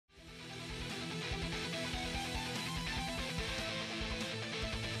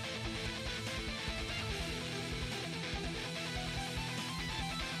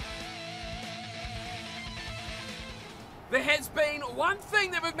There has been one thing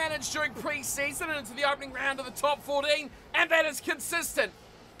that we've managed during pre-season and into the opening round of the top 14, and that is consistent.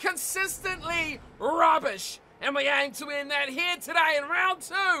 Consistently rubbish. And we aim to end that here today in round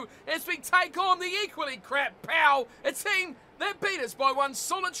 2 as we take on the equally crap POW, a team that beat us by one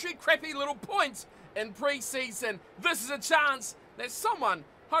solitary crappy little point in pre-season. This is a chance that someone,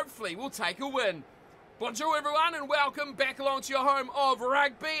 hopefully, will take a win. Bonjour everyone and welcome back along to your home of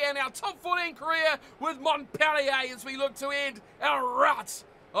rugby and our top 14 career with Montpellier as we look to end our rut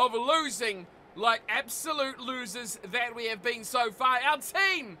of losing like absolute losers that we have been so far. Our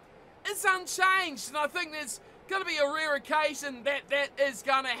team is unchanged and I think there's going to be a rare occasion that is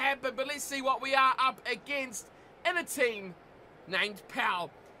going to happen, but let's see what we are up against in a team named POW.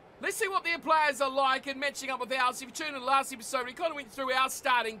 Let's see what their players are like and matching up with ours. If you tuned in the last episode, we kind of went through our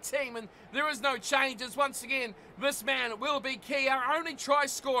starting team and there is no changes. Once again, this man will be key, our only try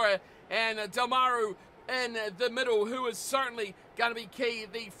scorer, and Delmaru in the middle, who is certainly going to be key,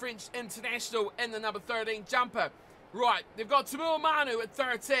 the French international in the number 13 jumper. Right, they've got Tamil Manu at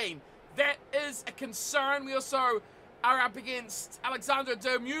 13. That is a concern. We also are up against Alexander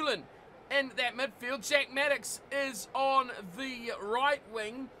Dermeulen in that midfield. Jack Maddox is on the right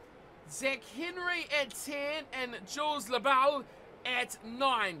wing. Zach Henry at 10 and Jules Laballe at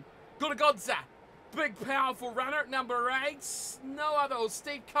 9. Gudagodza, big powerful runner at number 8. No other,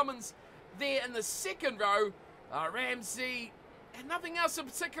 Steve Cummins there in the second row. Ramsey, and nothing else in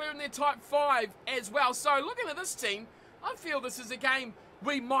particular in their type 5 as well. So looking at this team, I feel this is a game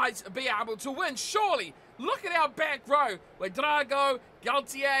we might be able to win. Surely, look at our back row with Drago,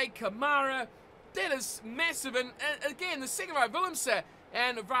 Galtier, Kamara. That is massive. And again, the second row, Willemse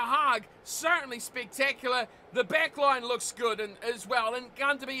and Verhaag, certainly spectacular. The back line looks good as well. And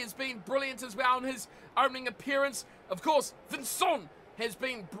Gunderby has been brilliant as well in his opening appearance. Of course, Vincent has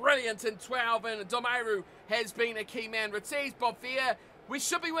been brilliant in 12. And Domeru has been a key man. Retiz, Boffier, we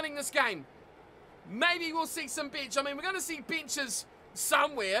should be winning this game. Maybe we'll see some bench. I mean, we're going to see benches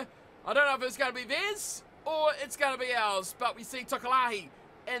somewhere. I don't know if it's going to be theirs or it's going to be ours. But we see Tokalahi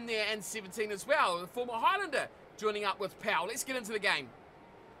in there and 17 as well. The former Highlander joining up with POW. Let's get into the game.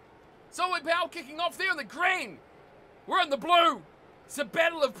 So with POW kicking off there in the green. We're in the blue. It's a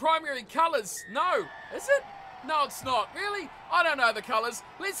battle of primary colours. No, is it? No, it's not. Really? I don't know the colours.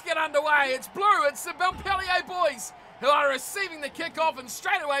 Let's get underway. It's blue. It's the Montpellier boys who are receiving the kickoff, and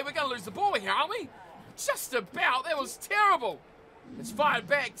straight away we're going to lose the ball here, aren't we? Just about. That was terrible. It's fired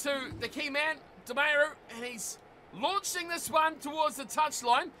back to the key man, Domeru, and he's launching this one towards the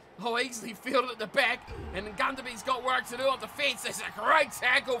touchline. Oh, easily fielded at the back, and Gunderby's got work to do on defence. There's a great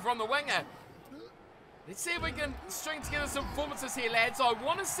tackle from the winger. Let's see if we can string together some performances here, lads. I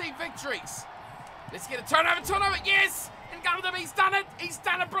want to see victories. Let's get a turnover, yes! And Gunderby's done it. He's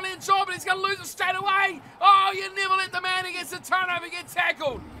done a brilliant job, and he's going to lose it straight away. Oh, you never let the man who gets a turnover get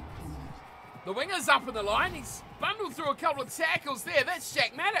tackled. The winger's up in the line. He's bundled through a couple of tackles there. That's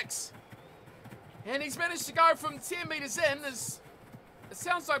Jack Maddox. And he's managed to go from 10 metres in. It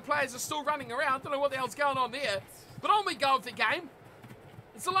sounds like players are still running around. Don't know what the hell's going on there. But on we go with the game.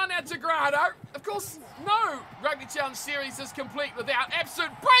 It's a line out to Grado. Of course, no Rugby Challenge series is complete without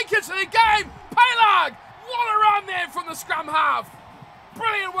absolute breakage in the game. Palag! What a run there from the scrum half.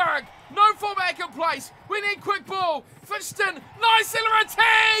 Brilliant work. No fullback in place. We need quick ball. Fishton, nice in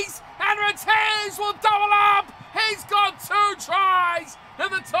Retiz! And Retiz will double up. He's got 2 tries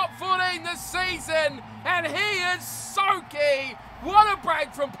in the top 14 this season. And he is so key. What a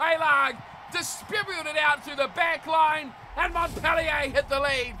break from Palag. Distributed out through the back line. And Montpellier hit the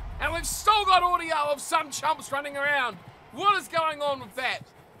lead. And we've still got audio of some chumps running around. What is going on with that?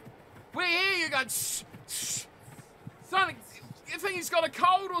 We hear you going, shh, shh. You think he's got a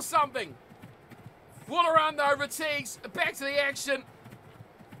cold or something? What a run though, Retiz. Back to the action.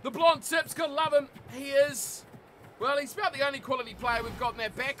 The blonde tip's got to love him. He is. Well, he's about the only quality player we've got in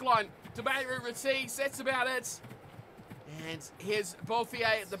that back line. Domeru, Retiz, that's about it. And here's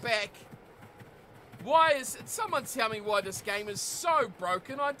Boffier at the back. Someone tell me why this game is so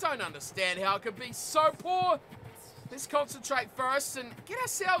broken. I don't understand how it could be so poor. Let's concentrate first and get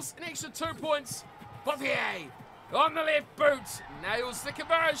ourselves an extra 2 points. Boffier on the left boot. Nails the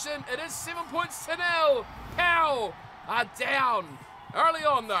conversion. It is 7 points to 0. POW are down. Early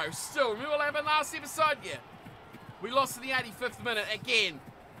on though, still. Remember what happened last episode? Yeah. We lost in the 85th minute again.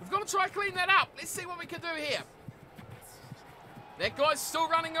 We've got to try and clean that up. Let's see what we can do here. That guy's still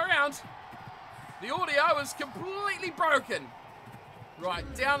running around. The audio is completely broken. Right,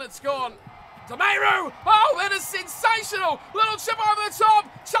 down it's gone. Domeru! Oh, that is sensational! Little chip over the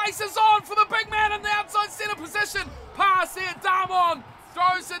top. Chases on for the big man in the outside centre position. Pass here, Damon.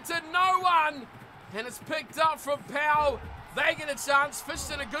 Throws it to no one. And it's picked up from POW. They get a chance. Fish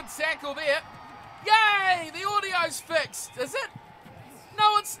did a good tackle there. Yay! The audio's fixed. Is it?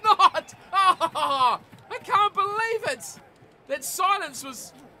 No, it's not. Oh, I can't believe it. That silence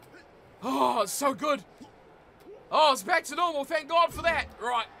was... Oh, it's so good. Oh, it's back to normal. Thank God for that.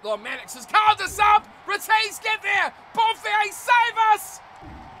 Right. Oh, Maddox has called us up. Ratiz, get there. Montpellier, save us.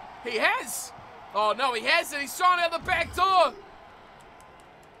 He has. Oh, no, he hasn't. He's trying out the back door.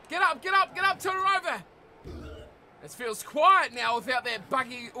 Get up, get up, get up. Turn her over. It feels quiet now without that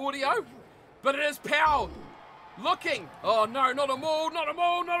buggy audio. But it is Powell. Looking. Oh, no, not a maul, not a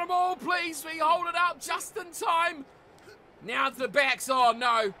maul, not a maul. Please, we hold it up just in time. Now to the backs. Oh,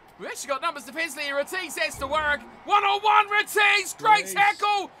 no. We've actually got numbers defensively. Ratiz has to work. One-on-one, Ratiz. Great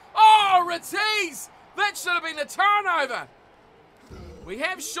tackle. Oh, Ratiz. That should have been a turnover. We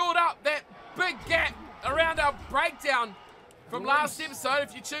have shored up that big gap around our breakdown from last episode.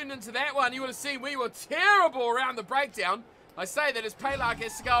 If you tuned into that one, you would have seen we were terrible around the breakdown. I say that as Paylark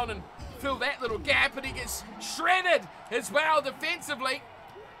has to go on and fill that little gap, and he gets shredded as well defensively.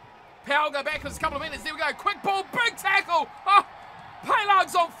 Powell go back in a couple of minutes. There we go. Quick ball, big tackle. Oh,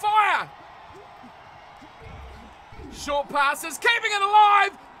 Paylark's on fire. Short passes, keeping it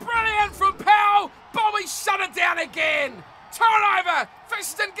alive. Brilliant from Powell. Bobby shut it down again. Turnover.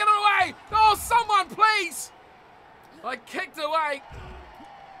 Fiston, get it away. Oh, someone, please. I kicked it away.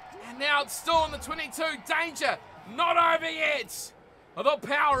 And now it's still on the 22. Danger. Not over yet. I thought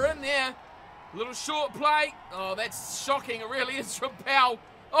Powell in there. Little short play. Oh, that's shocking. It really is from Powell.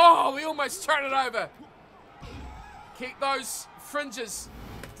 Oh, we almost turned it over. Keep those fringes.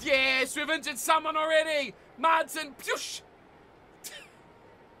 Yes, we've injured someone already. Martin. Poosh.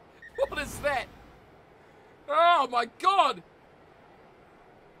 What is that? Oh, my God.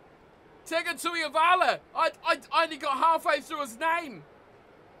 Tagatui Avala. I only got halfway through his name.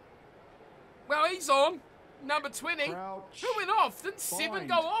 Well, he's on. Number 20. Crouch. Who went off? Didn't 7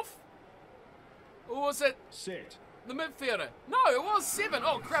 go off? Or was it Set. the midfielder? No, it was 7.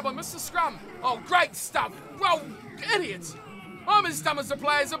 Oh, crap, I missed the scrum. Oh, great stuff. Well, idiots. I'm as dumb as the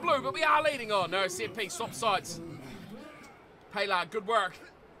players are blue, but we are leading. Oh, no, set piece, swap sides. Paylark, good work.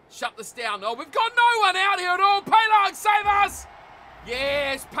 Shut this down. Oh, we've got no one out here at all. Paylark, save us.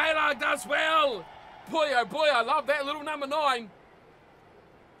 Yes, Paylark does well. Boy, oh boy, I love that little number 9.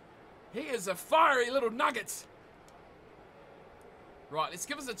 He is a fiery little nugget. Right, let's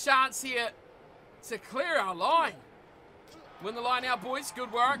give us a chance here to clear our line. Win the line out, boys.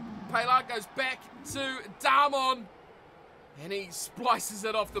 Good work. Paylark goes back to Damon. And he splices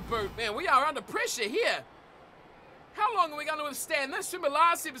it off the boot. Man, we are under pressure here. How long are we going to withstand this? Remember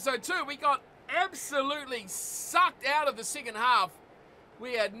last episode too, we got absolutely sucked out of the second half.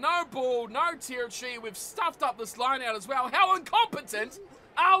 We had no ball, no territory. We've stuffed up this line out as well. How incompetent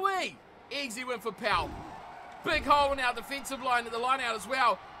are we? Easy win for Powell. Big hole in our defensive line at the line out as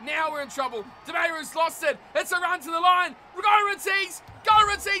well. Now we're in trouble. DeMeiru's lost it. It's a run to the line. Go Ratiz. Go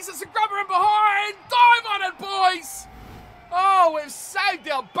Ratiz. It's a grubber in behind. Dive on it, boys. Oh, we've saved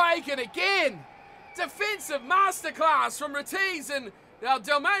our bacon again. Defensive masterclass from Ratiz and our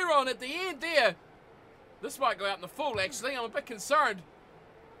Delmeiron at the end there. This might go out in the full, actually. I'm a bit concerned.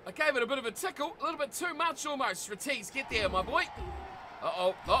 I gave it a bit of a tickle. A little bit too much almost. Ratiz, get there, my boy.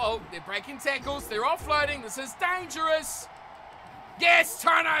 Uh-oh, uh-oh. They're breaking tackles. They're offloading. This is dangerous. Yes,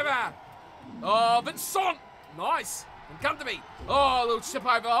 turnover. Oh, Vincent. Nice. And come to me. Oh, a little chip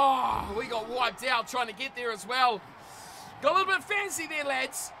over. Oh, we got wiped out trying to get there as well. Got a little bit fancy there,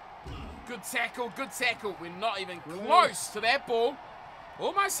 lads. Good tackle, good tackle. We're not even close to that ball.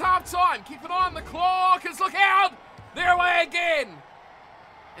 Almost half time. Keep an eye on the clock. As look out. They're away again.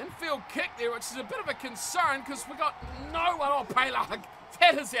 Infield kick there, which is a bit of a concern because we got no one on Paylark.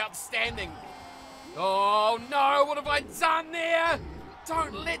 That is outstanding. Oh no, what have I done there?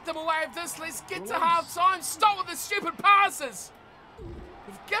 Don't let them away with this. Let's get to half time. Stop with the stupid passes.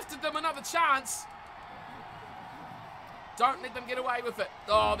 We've gifted them another chance. Don't let them get away with it.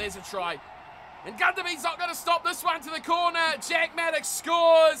 Oh, there's a try. And Gundaby's not going to stop this one to the corner. Jack Maddox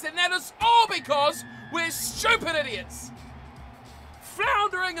scores, and that is all because we're stupid idiots.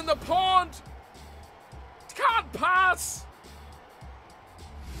 Floundering in the pond. Can't pass.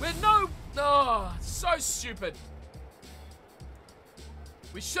 We're no... Oh, so stupid.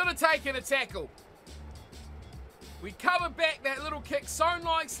 We should have taken a tackle. We covered back that little kick so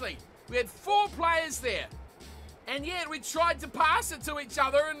nicely. We had 4 players there. And yet we tried to pass it to each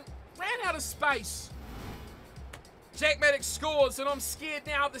other and ran out of space. Jack Maddox scores, and I'm scared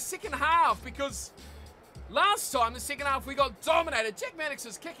now of the second half because last time, the second half, we got dominated. Jack Maddox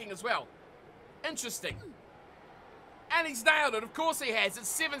is kicking as well. Interesting. And he's nailed it. Of course he has.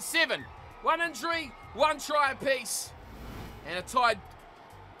 It's 7-7. 1 injury, 1 try apiece. And a tied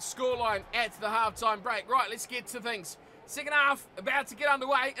scoreline at the halftime break. Right, let's get to things. Second half about to get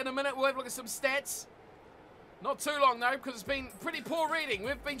underway. In a minute, we'll have a look at some stats. Not too long, though, because it's been pretty poor reading.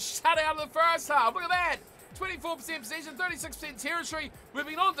 We've been shut out of the first half. Look at that. 24% possession, 36% territory. We've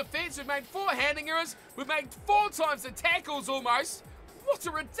been on defence. We've made 4 handing errors. We've made 4 times the tackles almost. What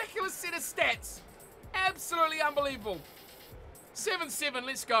a ridiculous set of stats. Absolutely unbelievable. 7-7,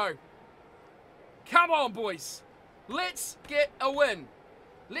 let's go. Come on, boys. Let's get a win.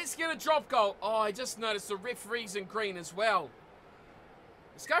 Let's get a drop goal. Oh, I just noticed the referee's in green as well.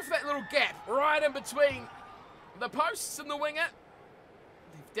 Let's go for that little gap right in between the posts and the winger.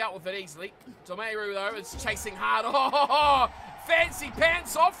 They've dealt with it easily. Tomeru, though, is chasing hard. Oh, fancy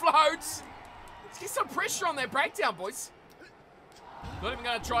pants offloads. Let's get some pressure on that breakdown, boys. Not even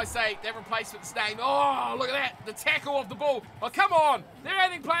going to try say that replacement's name. Oh, look at that. The tackle off the ball. Oh, come on. They're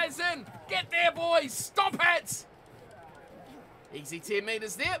adding players in. Get there, boys. Stop it. Easy 10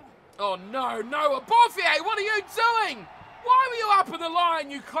 metres there. Oh, no, no. Aboffier, what are you doing? Why were you up in the line,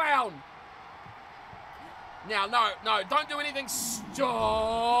 you clown? Now, no, no. Don't do anything.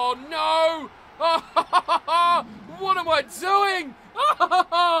 Oh, no. Oh, what am I doing?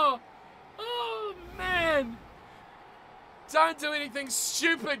 Oh, man. Don't do anything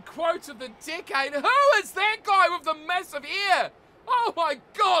stupid. Quote of the decade. Who is that guy with the massive hair? Oh my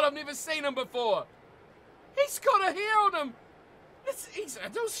God, I've never seen him before. He's got a hair on him.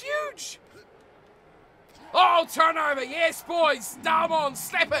 That was huge. Oh, turnover. Yes, boys. Dumb on.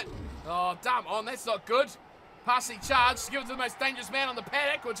 Slap it. Oh, dumb on. That's not good. Passing charge. Give it to the most dangerous man on the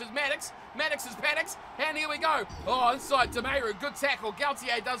paddock, which is Maddox. Maddox is Paddocks. And here we go. Oh, inside Demeru. Good tackle.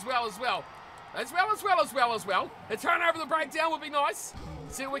 Gaultier does well as well. As well. A turnover the breakdown would be nice.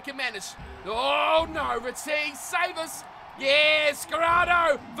 See what we can manage. Oh, no. Reti, save us. Yes,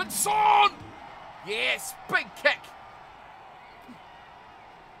 Garado. Vincent. Yes, big kick.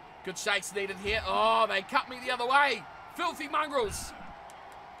 Good shakes needed here. Oh, they cut me the other way. Filthy mongrels.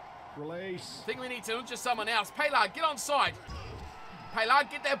 Release. Think we need to injure someone else. Paylard, get on side.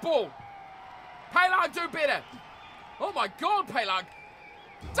 Paylard, get that ball. Paylard, do better. Oh, my God, Paylard.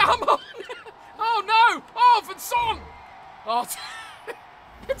 Dumb on. Oh, no. Oh, Vincent. Oh,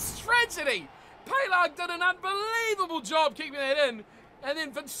 it's tragedy. Paylard did an unbelievable job keeping that in. And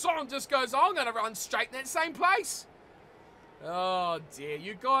then Vincent just goes, I'm going to run straight in that same place. Oh, dear.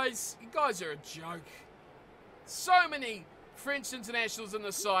 You guys are a joke. So many French internationals in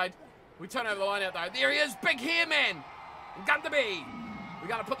the side. We turn over the line out, though. There he is. Big hair man. Gundaby. We're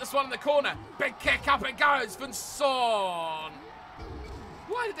going to put this one in the corner. Big kick. Up it goes. Vincent.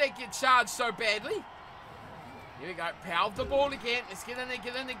 Why did they get charged so badly? Here we go. Power the ball again. Let's get in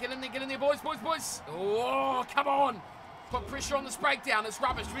there, boys. Oh, come on. Put pressure on this breakdown. It's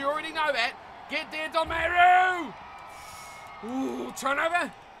rubbish. We already know that. Get there, Domeru. Ooh,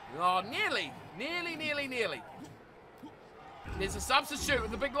 turnover. Oh, nearly. There's a substitute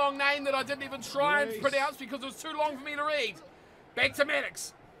with a big long name that I didn't even try and pronounce because it was too long for me to read. Back to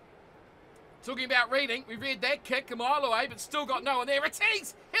Maddox. Talking about reading, we read that kick a mile away, but still got no one there.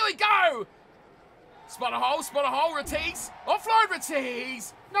 Ratis, here we go. Spot a hole, Ratis. Offload,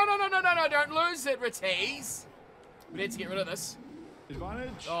 Ratis. No, don't lose it, Ratis. We need to get rid of this.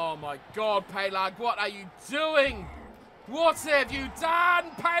 Advantage. Oh my God, Paylard, what are you doing? What have you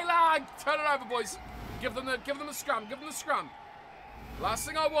done, Paylard? Turn it over, boys. Give them the scrum. Last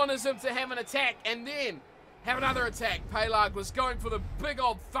thing I want is him to have an attack and then have another attack. Paylard was going for the big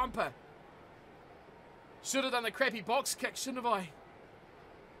old thumper. Should have done the crappy box kick, shouldn't have I?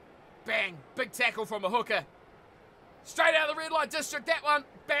 Bang, big tackle from a hooker. Straight out of the red light district, that one.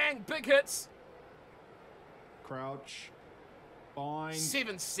 Bang, big hits. Crouch. Fine.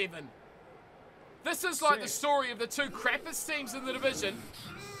 7-7. This is like the story of the two crappest teams in the division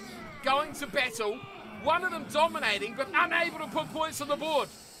going to battle, one of them dominating but unable to put points on the board.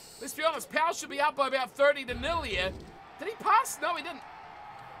 Let's be honest, Powell should be up by about 30-0 here. Did he pass? No, he didn't.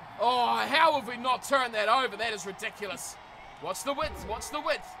 Oh, how have we not turned that over? That is ridiculous. What's the width?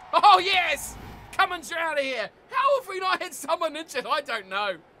 Oh, yes! Cummins, you're out of here. How have we not had someone injured? I don't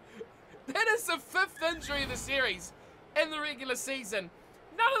know. That is the 5th injury of the series in the regular season.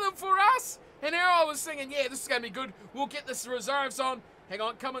 None of them for us. And here I was thinking, yeah, this is going to be good. We'll get this reserves on. Hang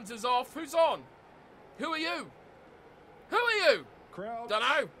on, Cummins is off. Who's on? Who are you? Crouch.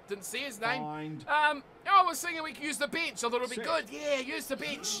 Dunno. Didn't see his name. Find. I was thinking we could use the bench. I thought it would be good. Yeah, use the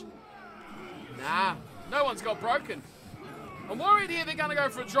bench. Nah, no one's got broken. I'm worried here they're going to go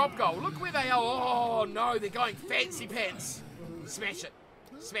for a drop goal. Look where they are. Oh, no, they're going fancy pants. Smash it.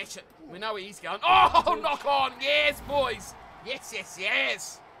 We know where he's going. Oh, knock on. Yes, boys.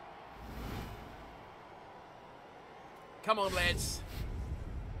 Yes. Come on, lads.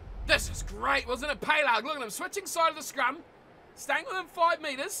 This is great, wasn't it? Paylard, look at him, switching side of the scrum, staying within 5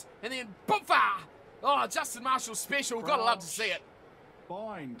 metres, and then boomfa! Oh, Justin Marshall special. Gotta love to see it.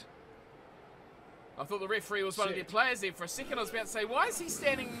 Bind. I thought the referee was one of their players there for a second. I was about to say, why is he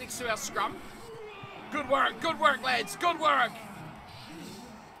standing next to our scrum? Good work, lads, good work.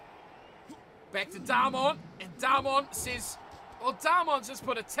 Back to Darmont, and Darmont says, well, Darmont just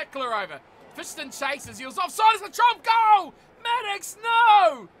put a tickler over. Fiston chases, he was offside as the trump goal! Maddox,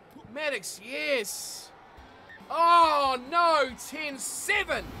 no! Maddox, yes. Oh, no,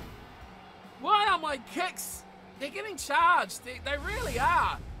 10-7. Why are my kicks? They're getting charged. They really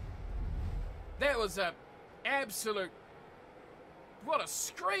are. That was a absolute... What a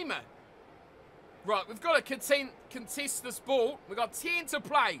screamer. Right, we've got to contest this ball. We've got 10 to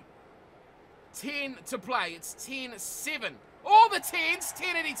play. 10 to play. It's 10-7. All the 10s,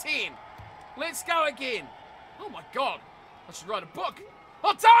 10-10. Let's go again. Oh, my God. I should write a book.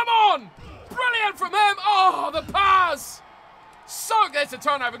 Oh, Damon! Brilliant from him. Oh, the pass. So, that's a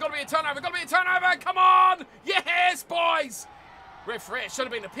turnover. Got to be a turnover. Got to be a turnover. Come on. Yes, boys. Referee, should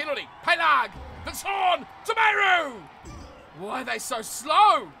have been a penalty. Paylard. Viton. Tomeru. Why are they so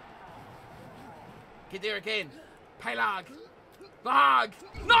slow? Get there again. Paylard. Bag.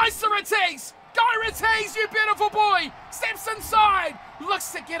 Nice to Ratese. Go, Ratese, you beautiful boy. Steps inside.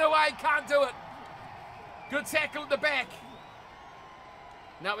 Looks to get away. Can't do it. Good tackle at the back.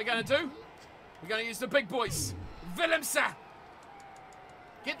 Now what we're going to do? We're going to use the big boys. Willemse.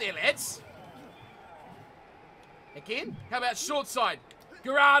 Get there, lads. Again. How about short side?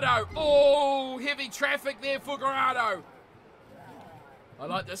 Garado. Oh, heavy traffic there for Garado. I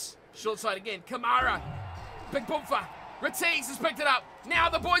like this. Short side again. Kamara. Big boomfer. Ratese has picked it up. Now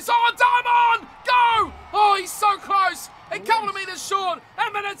the boys. Oh, Damon! Go! Oh, he's so close. A couple of meters short.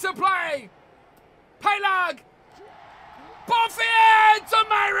 A minute to play. Paylard. Bouffier!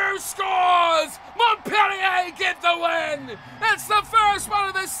 Tomeru scores! Montpellier get the win! It's the first one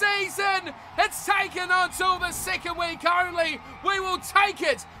of the season! It's taken until the second week only. We will take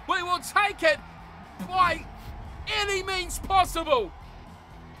it! We will take it by any means possible.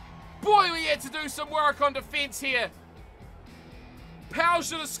 Boy, we had to do some work on defence here. Powell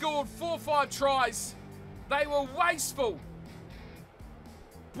should have scored 4 or 5 tries. They were wasteful.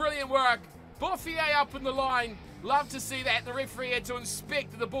 Brilliant work. Bouffier up in the line. Love to see that. The referee had to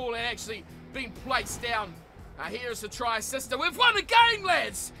inspect the ball and actually been placed down. Here's the try assister. We've won a game,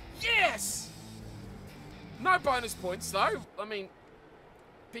 lads! Yes! No bonus points, though. I mean,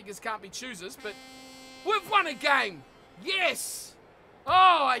 beggars can't be choosers, but we've won a game. Yes!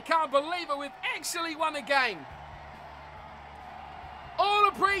 Oh, I can't believe it. We've actually won a game. All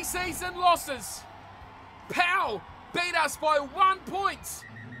the pre-season losses. Powell beat us by 1 point.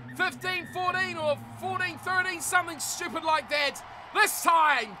 15-14 or 14-13, something stupid like that. This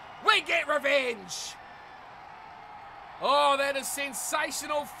time, we get revenge. Oh, that is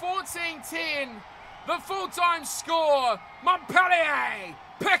sensational. 14-10, the full-time score. Montpellier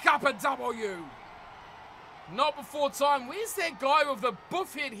pick up a W. Not before time. Where's that guy with the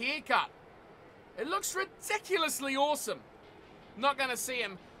buff head haircut? It looks ridiculously awesome. Not going to see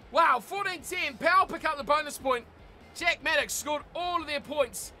him. Wow, 14-10. Powell pick up the bonus point. Jack Maddox scored all of their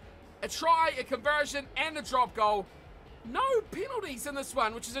points. A try, a conversion, and a drop goal. No penalties in this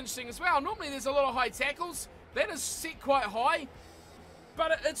one, which is interesting as well. Normally there's a lot of high tackles. That is set quite high.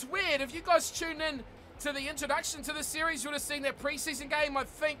 But it's weird. If you guys tune in to the introduction to the series, you would have seen that preseason game, I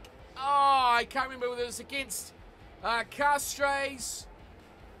think. Oh, I can't remember whether it was against Castres.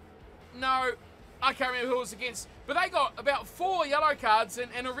 No, I can't remember who it was against. But they got about 4 yellow cards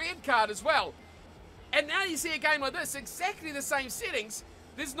and a red card as well. And now you see a game like this, exactly the same settings.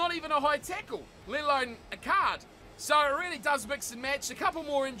 There's not even a high tackle, let alone a card. So it really does mix and match. A couple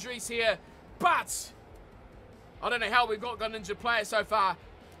more injuries here, but I don't know how we've got an injured player so far.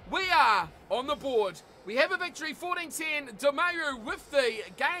 We are on the board. We have a victory, 14-10. Domeru with the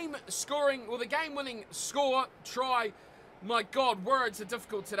game scoring, or the game-winning score, try. My God, words are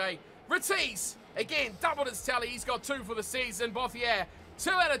difficult today. Ratese, again, doubled his tally. He's got 2 for the season. Bouffier, 2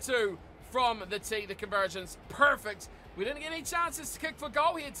 out of 2 from the tee. The conversions, perfect. We didn't get any chances to kick for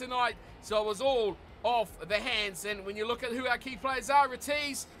goal here tonight, so it was all off the hands. And when you look at who our key players are,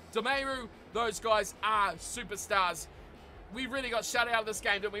 Ratese, Domeru, those guys are superstars. We really got shut out of this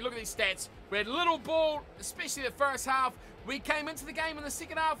game, didn't we? Look at these stats. We had little ball, especially the first half. We came into the game in the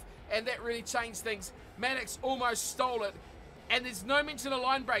second half, and that really changed things. Maddox almost stole it, and there's no mention of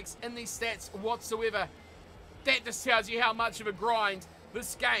line breaks in these stats whatsoever. That just tells you how much of a grind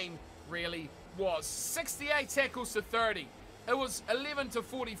this game really was. 68 tackles to 30. It was 11 to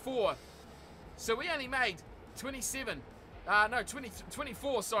 44. So we only made 27. No,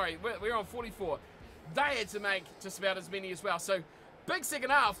 24, sorry. We're on 44. They had to make just about as many as well. So, big second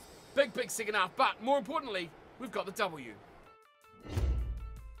half. Big second half. But, more importantly, we've got the W.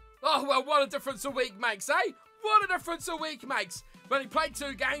 Oh, well, what a difference a week makes, eh? What a difference a week makes. We only played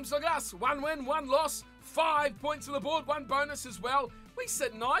 2 games. Look at us. 1 win, 1 loss. 5 points on the board. 1 bonus as well. We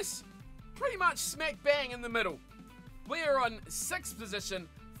sit nice. Pretty much smack bang in the middle. We're on 6th position.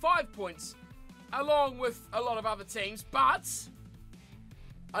 5 points. Along with a lot of other teams. But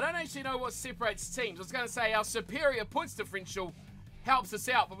I don't actually know what separates teams. I was going to say our superior points differential helps us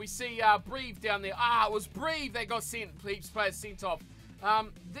out. But we see Breve down there. It was Breve that got players sent off.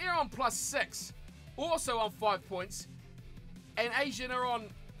 They're on +6. Also on 5 points. And Asian are on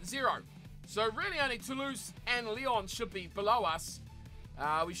 0. So really only Toulouse and Lyon should be below us.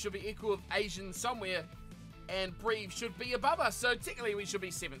 We should be equal with Asian somewhere. And Breve should be above us. So technically we should be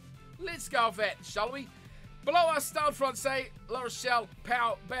 7th. Let's go with that, shall we? Below us, Stade Francais, La Rochelle,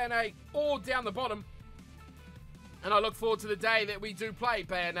 Pau, Bayonnais, all down the bottom. And I look forward to the day that we do play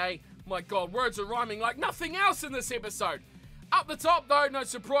Bayonnais. My God, words are rhyming like nothing else in this episode. Up the top, though, no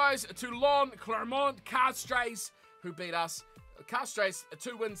surprise, Toulon, Clermont, Castres, who beat us. Castres,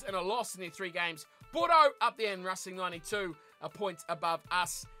 2 wins and a loss in their 3 games. Bordeaux up there in Racing 92, a point above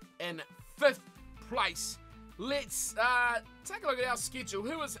us in 5th place. Let's take a look at our schedule.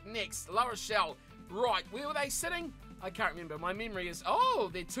 Who is next? La Rochelle. Right, where were they sitting? I can't remember. My memory is,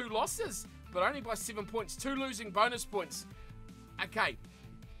 they're 2 losses, but only by 7 points. 2 losing bonus points. Okay,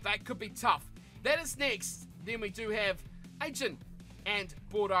 that could be tough. That is next. Then we do have Agen and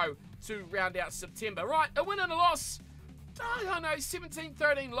Bordeaux to round out September. Right, a win and a loss. I don't know,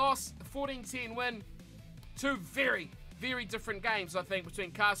 17-13 loss, 14-10 win. 2 very, very different games, I think,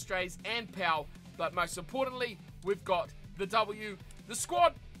 between Castres and Pau. But most importantly, we've got the W. The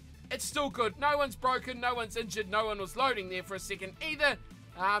squad, it's still good. No one's broken, no one's injured, no one was loading there for a second either.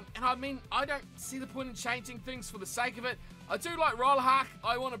 And I mean, I don't see the point in changing things for the sake of it. I do like Rollerhawk.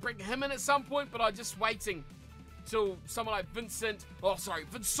 I want to bring him in at some point, but I'm just waiting till someone like Vincent or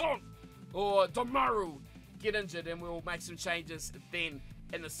Domaru get injured, and we'll make some changes then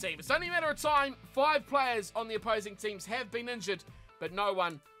in the team. It's only a matter of time. 5 players on the opposing teams have been injured, but no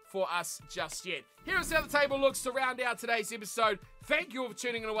one for us just yet. Here's how the table looks to round out today's episode. Thank you all for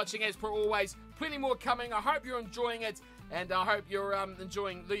tuning in and watching as per always. Plenty more coming. I hope you're enjoying it, and I hope you're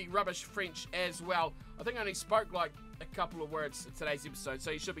enjoying the rubbish French as well. I think I only spoke like a couple of words in today's episode, so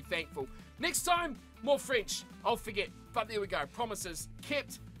you should be thankful. Next time, more French. I'll forget, but there we go. Promises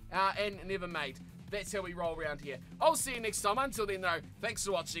kept and never made. That's how we roll around here. I'll see you next time. Until then, though, thanks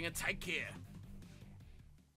for watching and take care.